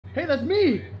Hey, that's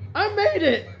me! I made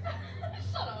it!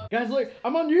 Shut up. Guys, look,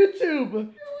 I'm on YouTube! You're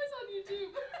always on YouTube.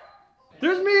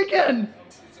 There's me again!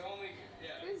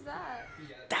 Who's that?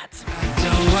 That's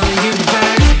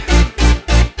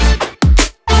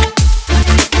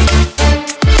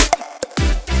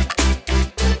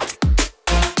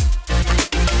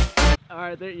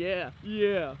Alright, there, yeah.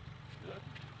 Yeah.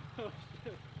 Oh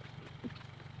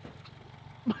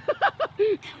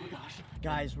my gosh.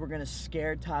 Guys, we're gonna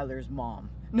scare Tyler's mom.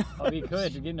 No. Oh, we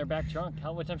could. You're getting her back drunk.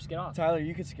 How much time to get off? Tyler,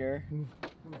 you could scare her. Move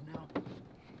now.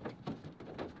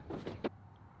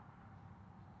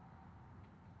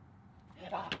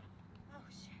 Head off. Oh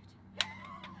shit.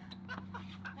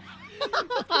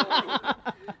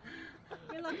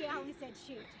 You're lucky I only said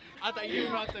shoot. I thought you were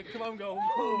about to come on, go.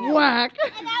 Whack!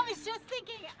 And I was just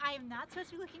thinking, I am not supposed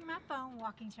to be looking at my phone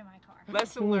walking to my car.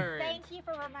 Lesson learned. Thank you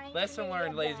for reminding me. Lesson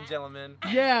learned, of ladies that. and gentlemen.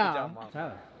 Yeah. Good job, Mom.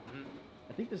 Tyler,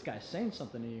 I think this guy's saying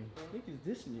something to you. I think he's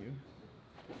dissing you.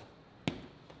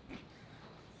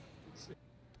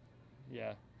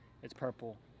 Yeah, it's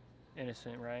purple.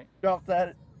 Innocent, right? Drop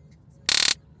that.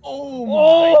 Oh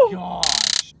my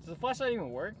gosh. Does the flashlight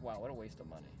even work? Wow, what a waste of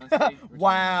money.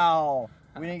 Wow.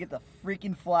 We didn't get the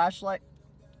freaking flashlight.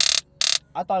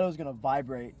 I thought it was gonna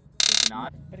vibrate. It's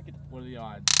not. What are the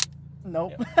odds?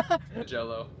 Nope.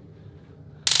 Jello.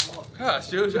 Gosh,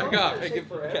 dude, I got it.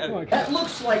 That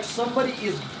looks like somebody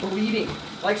is bleeding.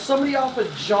 Like somebody off of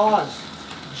Jaws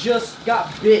just got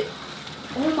bit.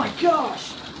 Oh my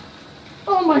gosh.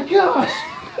 Oh my gosh.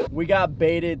 We got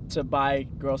baited to buy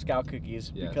Girl Scout cookies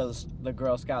because the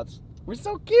Girl Scouts were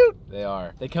so cute. They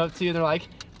are. They come up to you and they're like,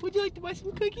 would you like to buy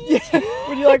some cookies? Yeah.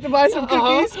 Would you like to buy some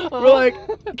cookies? We're like,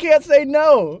 you can't say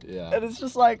no. Yeah. And it's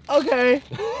just like, okay.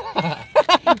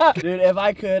 Dude, if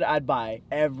I could, I'd buy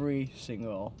every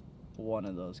single one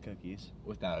of those cookies.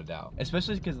 Without a doubt.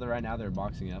 Especially because right now they're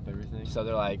boxing up everything. So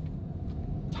they're like,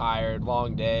 tired,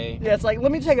 long day. Yeah, it's like,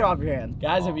 let me take it off your hand.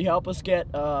 Guys, if you help us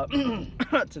get to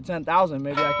 10,000,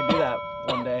 maybe I could do that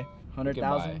one day.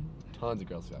 100,000. Tons of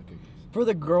Girl Scout cookies. For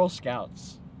the Girl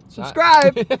Scouts.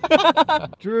 Subscribe!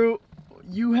 Drew,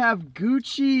 you have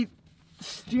Gucci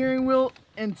steering wheel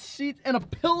and seats and a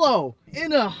pillow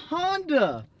in a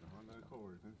Honda.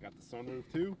 Got the sunroof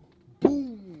too.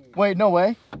 Boom. Wait, no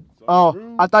way. Oh,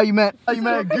 I thought you meant a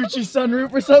Gucci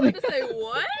sunroof or something. To say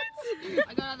what?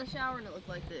 I got out of the shower and it looked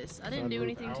like this. I didn't do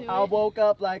anything to it. I woke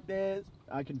up like this.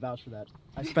 I can vouch for that.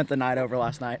 I spent the night over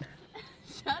last night.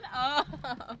 Shut up.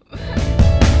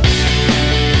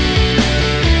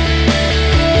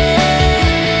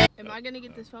 Am I gonna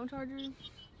get this phone charger? Do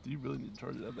you really need to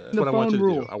charge it that bad? The That's what I want you to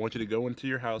phone do. I want you to go into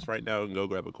your house right now and go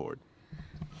grab a cord.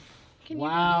 Can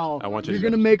Wow. I want you You're to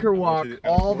gonna make her walk you to-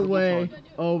 all the way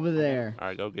over there. All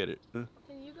right, go get it. Can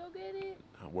you go get it?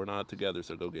 We're not together,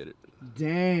 so go get it.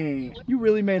 Dang. You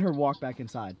really made her walk back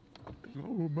inside.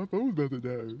 Oh, my phone's about to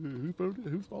die.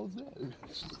 Whose fault is that?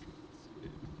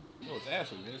 Oh, it's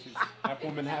Ashley, man. She's half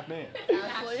woman, half man.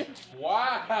 Ashley.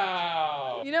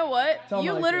 Wow. You know what? Tell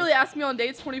You me like literally ask me on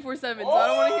dates 24/7, so I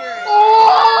don't want to hear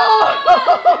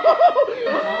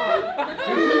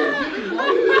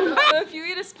it. If you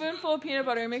eat a spoonful of peanut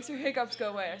butter, it makes your hiccups go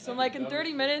away. So I'm like, in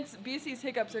 30 minutes, BC's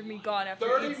hiccups are gonna be gone after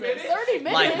 30 he eats this. minutes? 30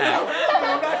 minutes? Like that.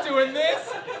 I'm not doing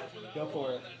this. Go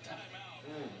for it.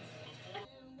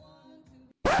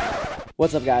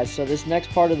 What's up, guys? So this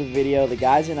next part of the video, the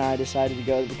guys and I decided to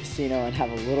go to the casino and have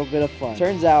a little bit of fun.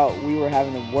 Turns out we were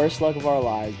having the worst luck of our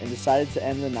lives and decided to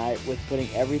end the night with putting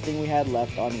everything we had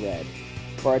left on red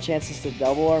for our chances to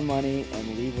double our money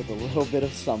and leave with a little bit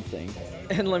of something.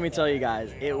 And let me tell you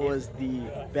guys, it was the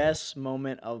best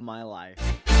moment of my life.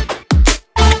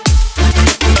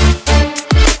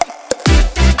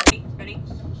 Ready?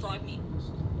 Vlog me.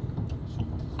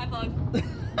 Hi, vlog.